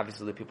 and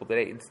obviously the people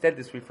today. Instead,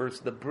 this refers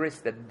to the bris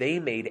that they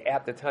made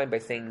at the time by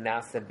saying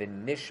Nasa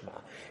ben Nishma.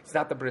 It's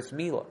not the Bris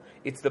Mila.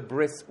 It's the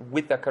bris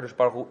with HaKadosh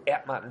Baruch Hu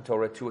at Matan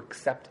Torah to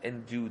accept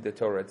and do the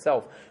Torah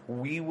itself.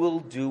 We will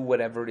do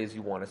whatever it is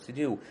you want us to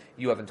do.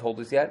 You haven't told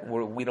us yet.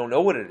 We don't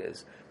know what it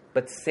is.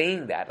 But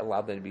saying that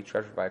allowed them to be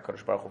treasured by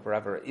HaKadosh Baruch Hu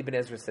forever. Ibn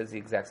Ezra says the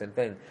exact same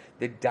thing.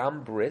 The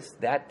dam bris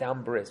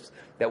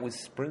that was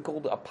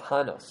sprinkled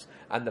upon us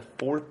on the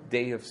 4th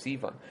day of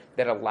Sivan,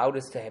 that allowed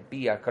us to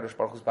be HaKadosh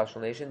Baruch Hu's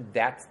Bashal Nation,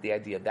 that's the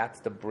idea. That's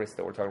the bris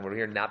that we're talking about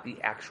here, not the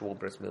actual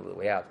bris milah that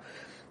we have.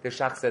 The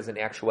Shach says in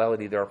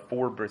actuality there are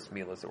 4 bris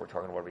milas that we're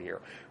talking about over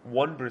here.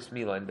 One bris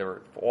milah, and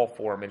all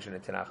 4 are mentioned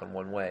in Tanakh in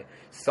one way.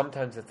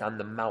 Sometimes it's on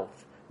the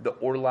mouth, the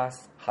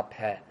orlas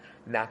hapeh,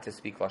 not to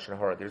speak Lashon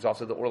Hara. There's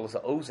also the Orlas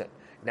HaOzen,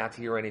 not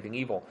to hear anything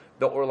evil.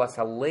 The Orlas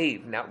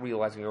HaLev, not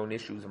realizing your own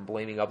issues and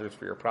blaming others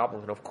for your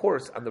problems. And of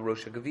course, on the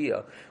Rosh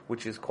HaGaviyah,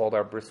 which is called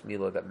our Bris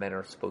Milah that men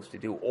are supposed to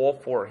do. All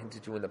 4 are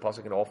hinted to in the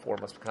Pasuk, and all 4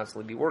 must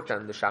constantly be worked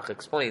on. The Shach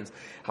explains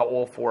how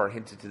all 4 are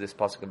hinted to this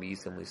Pasuk and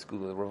B'Yisem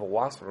L'Skula.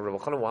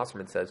 Rav Chanan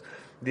Wasserman says,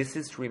 this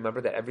is to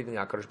remember that everything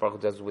HaKadosh Baruch Hu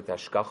does is with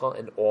Hashgacha,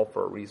 and all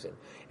for a reason.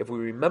 If we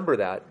remember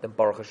that, then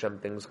Baruch Hashem,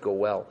 things go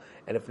well.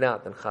 And if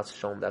not, then Chas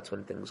Shalom, that's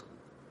when things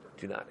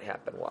do not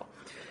happen well.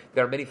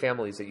 There are many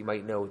families that you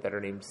might know that are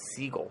named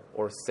Siegel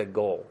or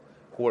Segol,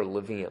 who are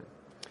Levium.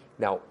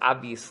 Now,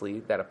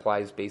 obviously, that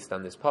applies based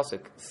on this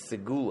pasuk,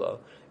 Segula,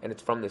 and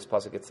it's from this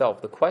pasuk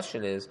itself. The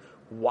question is,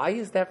 why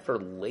is that for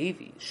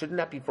Levi? Shouldn't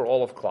that be for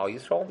all of Klal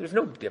Yisrael? There's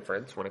no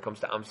difference when it comes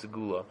to Am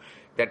Segula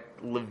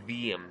that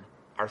Levium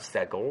are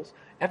Segals.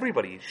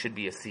 Everybody should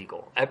be a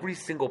Siegel. Every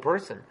single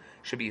person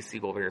should be a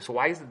Siegel over here. So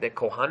why is it that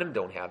Kohanim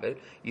don't have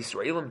it,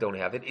 Yisraelim don't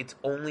have it? It's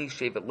only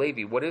Shevet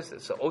Levi. What is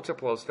this? So Otzar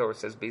Pelos Torah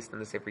says, based on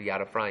the Sefer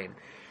Yad Ephraim,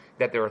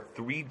 that there are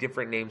 3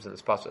 different names in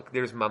this pasuk.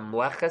 There's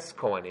Mamleches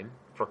Kohanim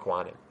for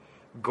Kohanim,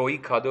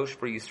 Goi Kadosh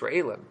for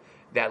Yisraelim.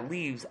 That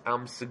leaves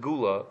Am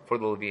Segula for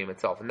the Levium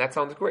itself. And that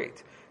sounds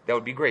great. That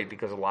would be great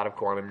because a lot of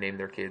Kohanim name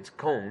their kids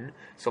Kohen,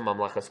 so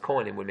Mamleches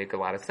Kohanim would make a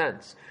lot of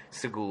sense.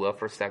 Segula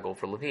for Segel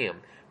for Levium.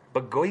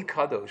 But Goi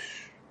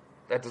Kadosh,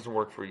 that doesn't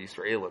work for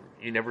Yisraelim.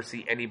 You never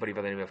see anybody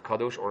by the name of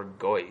Kadosh or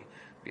Goy. It'd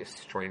be a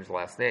strange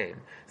last name.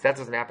 So that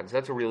doesn't happen. So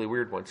that's a really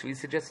weird one. So he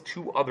suggests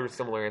 2 other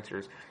similar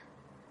answers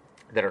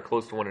that are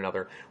close to one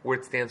another, where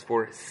it stands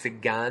for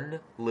Sigan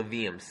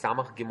Levium.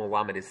 Samach Gimel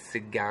Lamed is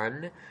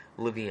Sigan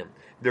Levium.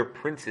 They're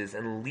princes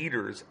and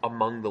leaders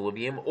among the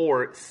Levium,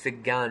 or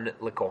Sigan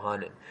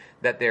LeKohanim,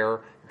 that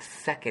they're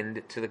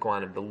second to the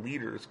Kohanim, the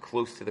leaders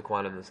close to the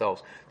Kohanim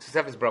themselves. So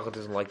Sefes Bracha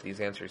doesn't like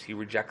these answers. He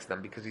rejects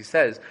them because he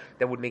says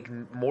that would make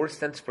more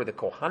sense for the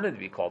Kohanim to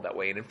be called that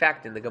way. And in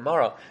fact, in the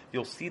Gemara,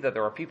 you'll see that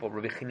there are people,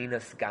 Rabbi Chanina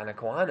Sigana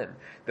Kohanim.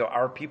 There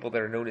are people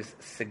that are known as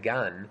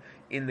Sigan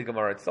in the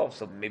Gemara itself,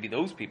 so maybe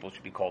those people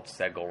should be called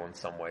Segol in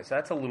some way. So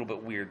that's a little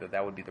bit weird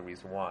that would be the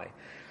reason why.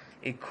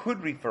 It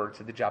could refer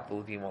to the job the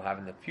Levim will have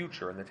in the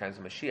future, in the times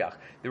of Mashiach.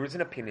 There is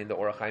an opinion, the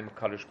Orach Chaim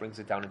HaKadosh brings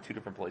it down in 2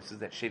 different places,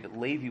 that Shevet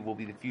Levi will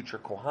be the future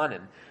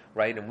Kohanim,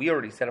 right? And we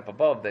already set up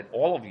above that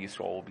all of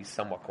Yisrael will be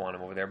somewhat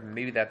Kohanim over there.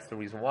 Maybe that's the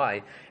reason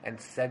why. And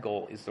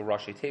Segol is the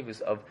Rashi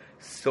Tevis of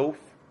Sof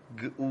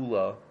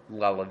Geula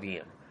La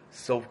Levim.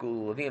 Sof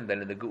Geula Levim,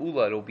 then in the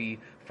Geula it'll be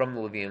from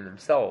the Levim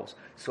themselves.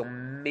 So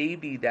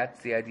maybe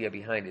that's the idea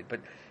behind it.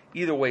 But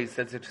either way,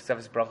 says it to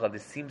Sefes Bracha,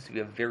 this seems to be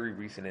a very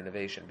recent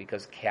innovation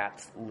because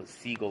cats,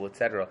 seagull,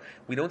 etc.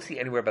 We don't see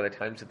anywhere by the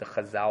times of the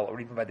Chazal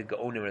or even by the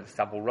Gaonim or the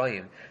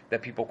Saborayim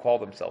that people call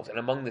themselves. And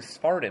among the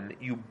Sfardim,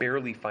 you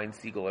barely find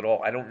seagull at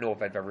all. I don't know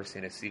if I've ever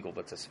seen a seagull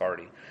that's a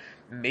Sfardi.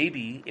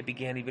 Maybe it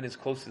began even as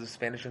close to the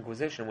Spanish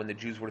Inquisition when the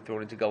Jews were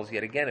thrown into Guls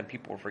yet again and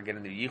people were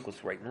forgetting their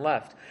yichus right and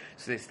left.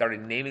 So they started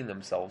naming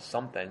themselves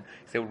something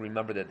so they would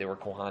remember that they were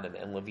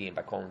Kohanim and Levim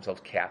by calling themselves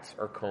Katz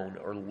or Kohn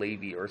or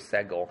Levi or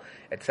Segel,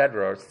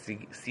 etc., or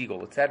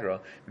Siegel, etc.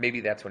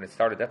 Maybe that's when it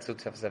started. That's what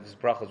Sefes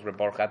Bracha's Reb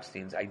Baruch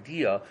Epstein's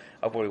idea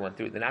of what he went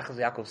through. The Nachas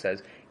Yaakov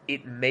says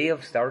it may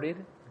have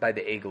started by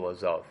the Egel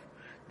Azov,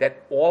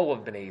 that all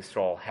of Bnei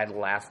Yisrael had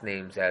last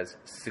names as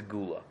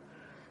Segula.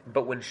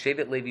 But when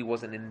Shevet Levi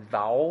wasn't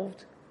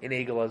involved in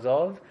Egel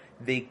Azov,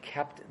 they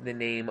kept the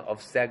name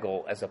of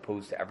Segel as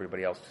opposed to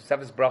everybody else. So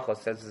Sefes Bracha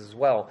says this as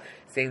well,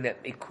 saying that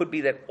it could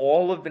be that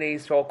all of Bnei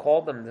Yisrael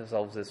called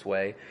themselves this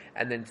way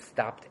and then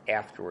stopped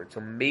afterwards. So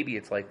maybe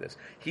it's like this.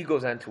 He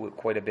goes on to it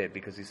quite a bit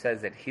because he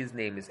says that his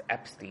name is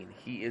Epstein.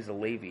 He is a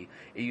Levi.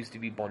 It used to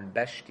be Bon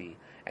Beshti.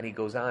 And he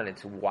goes on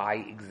into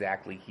why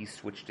exactly he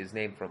switched his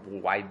name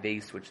why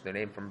they switched their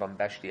name from Bon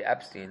Beshti to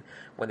Epstein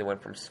when they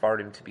went from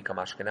Sfardim to become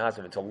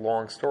Ashkenazim. It's a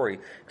long story.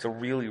 It's a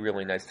really,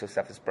 really nice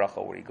Tosefes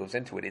Bracha where he goes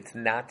into it. It's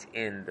not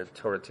in the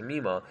Torah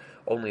Tamima,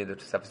 only in the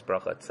Tosefes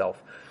Bracha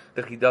itself.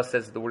 The Chidah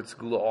says that the word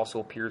Segula also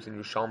appears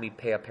in Yerushalmi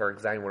Pei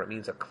Perek Zayin, where it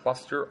means a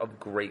cluster of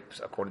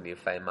grapes, according to the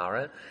Yefei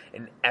Mara,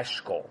 and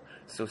Eshkol.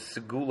 So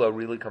Segula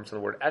really comes from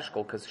the word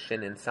Eshkol because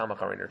Shin and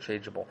Samach are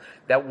interchangeable.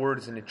 That word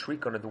is an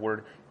intricon of the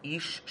word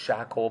Ish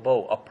Shakol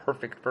Bo, a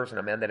perfect person,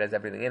 a man that has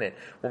everything in it.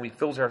 When we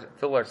fill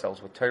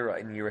ourselves with Torah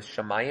and Yiras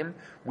Shamayim,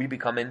 we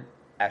become an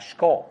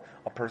Eshkol,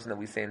 a person that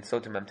we say in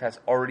Sotim Memtes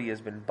already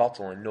has been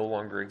batal and no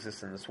longer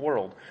exists in this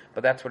world.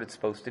 But that's what it's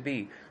supposed to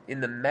be.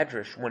 In the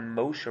Medrash, when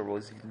Moshe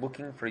was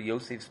looking for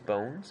Yosef's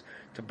bones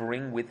to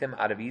bring with him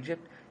out of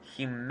Egypt,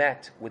 he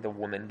met with a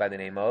woman by the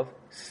name of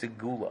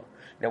Segula.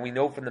 Now we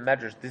know from the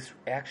Medrash this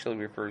actually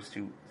refers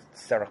to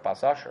Serach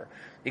Bas Asher.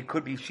 It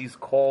could be she's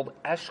called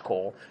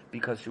Eshkol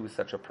because she was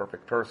such a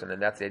perfect person,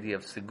 and that's the idea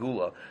of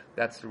Segula.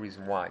 That's the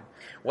reason why.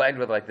 We'll end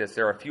with like this.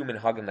 There are a few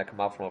minhagim that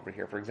come out from over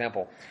here. For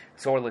example,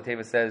 Sohar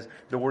Lateva says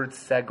the word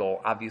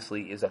Segol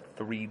obviously is a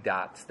 3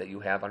 dots that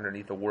you have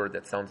underneath a word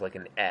that sounds like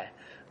an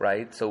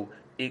right? So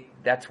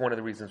that's one of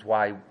the reasons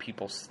why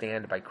people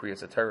stand by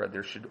Kriyas HaTorah.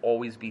 There should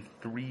always be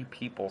 3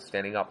 people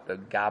standing up. The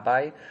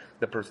Gabbai,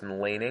 the person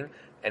laning,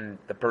 and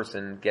the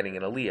person getting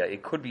an aliyah.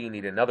 It could be you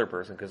need another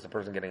person because the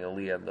person getting an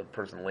aliyah and the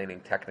person laning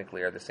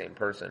technically are the same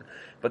person.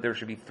 But there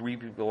should be 3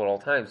 people at all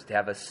times to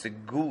have a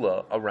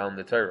segula around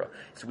the Torah.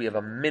 So we have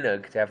a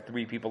minhag to have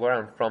 3 people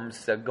around from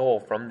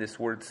segol, from this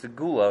word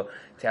segula,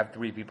 to have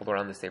 3 people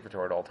around the Sefer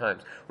Torah at all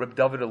times. Reb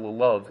David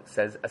Lulav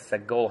says a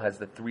segol has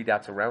the 3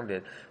 dots around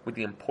it with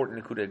the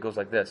important nekuda. It goes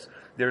like this.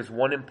 There's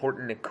one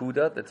important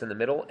nekuda that's in the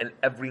middle and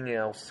everything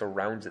else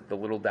surrounds it. The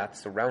little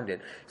dots surround it.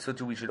 So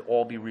too we should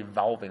all be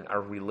revolving our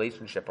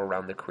relationship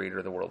around the creator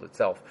of the world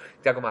itself.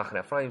 Dagon Machan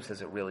Ephraim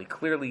says it really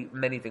clearly.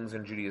 Many things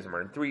in Judaism are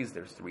in 3s.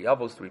 There's 3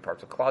 avos, 3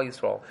 parts of Klal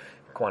Yisrael,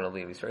 Kwan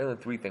Elohim Yisrael,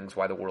 and 3 things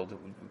why the world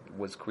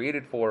was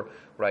created for,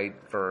 right?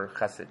 For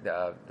Chesed,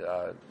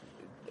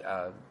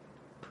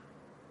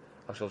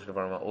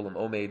 Olam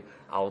Omed,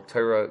 Al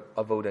Torah,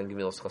 Avoda, and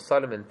Gemilas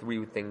Chasadim, and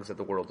 3 things that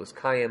the world is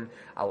Kayim,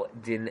 Al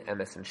Din,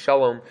 Emes, and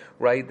Shalom,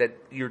 right? That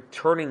you're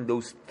turning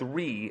those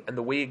 3, and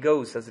the way it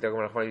goes, says the Dagon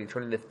Machan, you're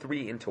turning the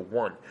 3 into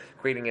 1,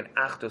 creating an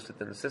achdos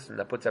within the system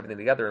that puts everything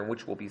together, in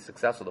which will be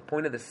successful. The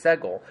point of the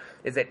segel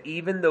is that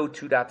even though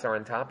 2 dots are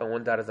on top and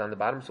 1 dot is on the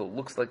bottom, so it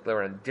looks like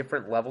they're on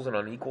different levels and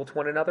unequal to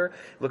one another,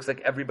 it looks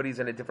like everybody's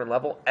in a different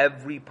level,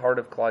 every part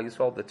of Klal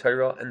Yisrael, the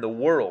Torah, and the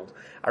world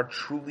are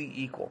truly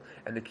equal,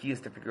 and the key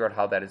is to figure out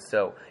how that is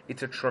so.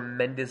 It's a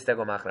tremendous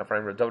Dagon Machan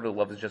Ephraim. Rav David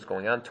Lulav is just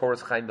going on.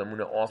 Torah's Chaim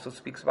B'Emunah also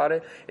speaks about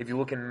it. If you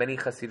look in many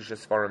Hasidic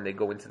Sfarim, they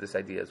go into this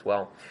idea as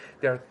well.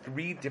 There are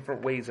 3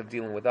 different ways of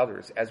dealing with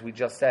others. As we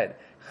just said,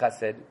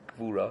 Chesed,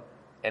 Gvura,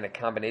 and a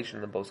combination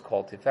of them both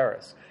called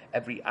Tiferes.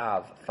 Every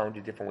Av found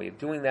a different way of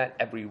doing that.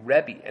 Every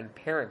Rebbe and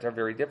parent are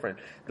very different.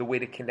 The way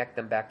to connect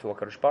them back to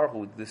HaKadosh Baruch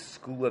Hu, the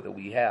skula that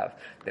we have,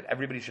 that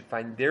everybody should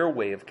find their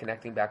way of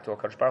connecting back to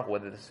HaKadosh Baruch Hu,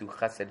 whether this is through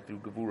Chesed, through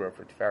Gevura, or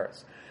for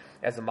Tiferes.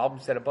 As the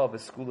Malbim said above, a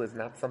skula is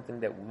not something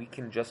that we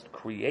can just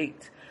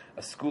create.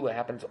 A skula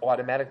happens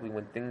automatically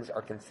when things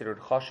are considered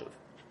chashuv.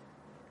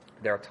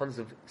 There are tons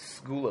of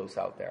skulos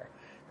out there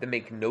that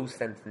make no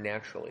sense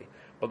naturally,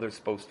 but they're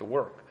supposed to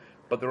work.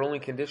 But they're only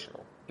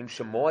conditional. Im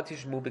shemoah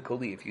tishmu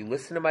b'koli. If you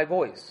listen to my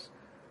voice,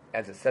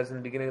 as it says in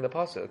the beginning of the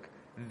pasuk,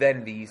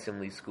 then v'yisim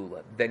li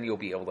skula. Then you'll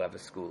be able to have a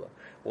skula.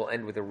 We'll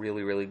end with a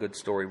really, really good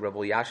story. Rebbe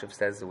Yashiv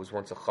says there was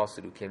once a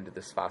chassid who came to the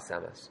Sfas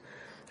Emes.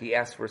 He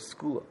asked for a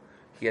skula.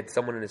 He had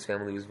someone in his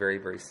family who was very,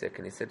 very sick,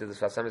 and he said to the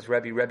Sfas Emes,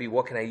 Rebbe,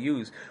 what can I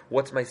use?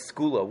 What's my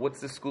skula? What's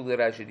the skula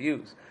that I should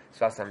use?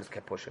 Sfas Emes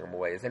kept pushing him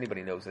away. As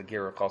anybody knows, the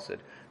Ger Chassid,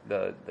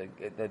 the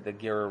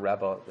Ger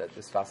Rebbe,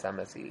 the Sfas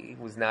Emes, he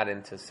was not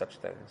into such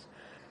things.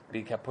 But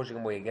he kept pushing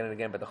him away again and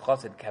again, but the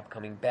Chassid kept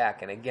coming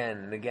back, and again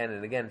and again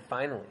and again.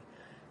 Finally,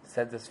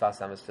 said the Sfas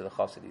Emes to the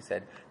Chassid, he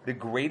said, the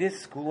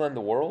greatest skula in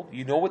the world,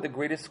 you know what the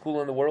greatest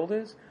skula in the world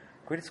is?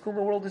 The greatest skula in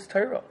the world is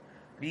Torah.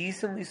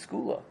 V'yisim li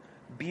skula.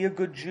 Be a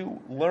good Jew.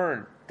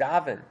 Learn.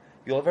 Daven.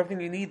 You'll have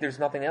everything you need. There's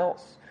nothing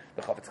else.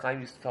 The Chafetz Chaim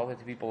used to tell that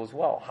to people as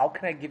well. How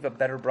can I give a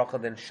better bracha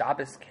than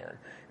Shabbos can?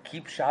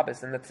 Keep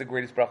Shabbos, and that's the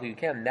greatest bracha you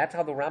can. And that's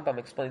how the Rambam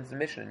explains the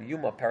mission. In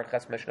Yuma,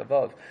 Paraches Mishnah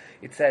Vav.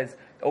 It says,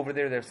 over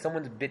there's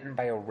someone's bitten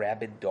by a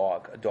rabid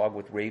dog, a dog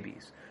with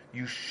rabies.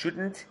 You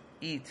shouldn't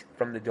eat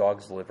from the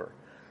dog's liver.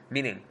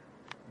 Meaning,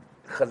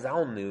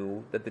 Chazal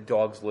knew that the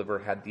dog's liver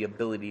had the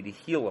ability to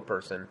heal a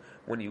person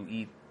when you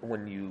eat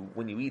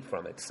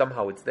from it.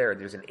 Somehow it's there.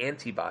 There's an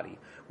antibody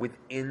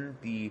within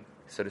the,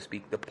 so to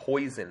speak, the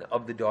poison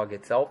of the dog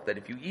itself, that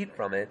if you eat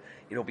from it,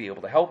 it'll be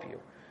able to help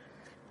you.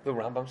 The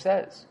Rambam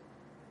says,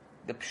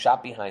 the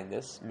pshat behind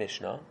this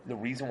Mishnah, the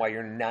reason why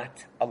you're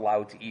not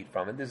allowed to eat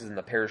from it, this is in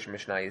the Parish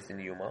Mishnayos in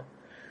Yuma,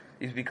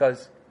 is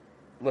because,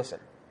 listen,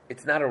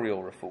 it's not a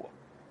real refuah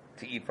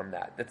to eat from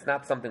that. That's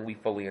not something we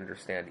fully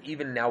understand.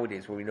 Even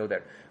nowadays, where we know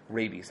that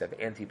rabies have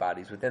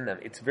antibodies within them,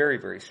 it's very,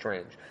 very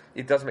strange.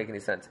 It doesn't make any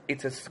sense.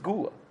 It's a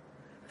skula.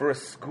 For a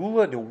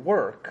skula to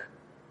work,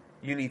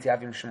 you need to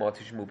have him shema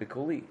tishmu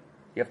b'koli.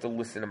 You have to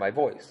listen to my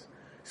voice.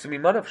 So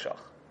mimanavshach,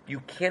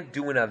 you can't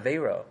do an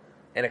avera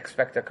and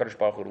expect HaKadosh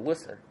Baruch Hu to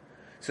listen.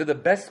 So the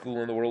best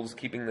school in the world is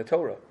keeping the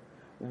Torah.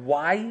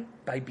 Why,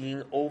 by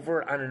being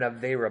over on an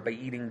avera, by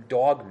eating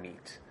dog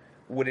meat,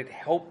 would it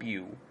help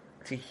you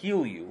to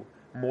heal you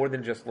more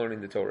than just learning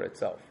the Torah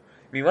itself?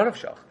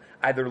 Mimanavshach,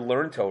 either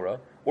learn Torah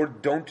or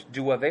don't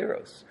do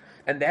averos,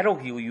 and that'll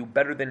heal you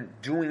better than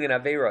doing an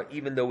avera,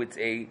 even though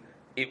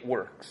it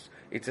works.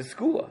 It's a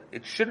skula.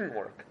 It shouldn't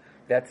work.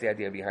 That's the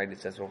idea behind it,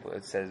 says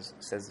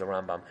the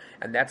Rambam.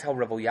 And that's how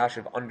Rav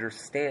Yashiv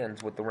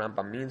understands what the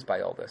Rambam means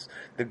by all this.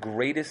 The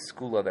greatest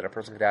skula that a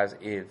person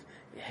could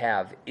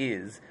have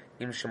is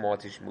Im Shema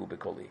Tishmu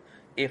B'Koli.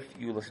 if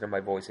you listen to my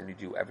voice and you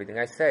do everything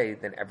I say,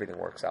 then everything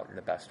works out in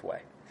the best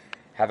way.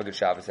 Have a good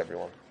Shabbos,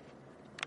 everyone.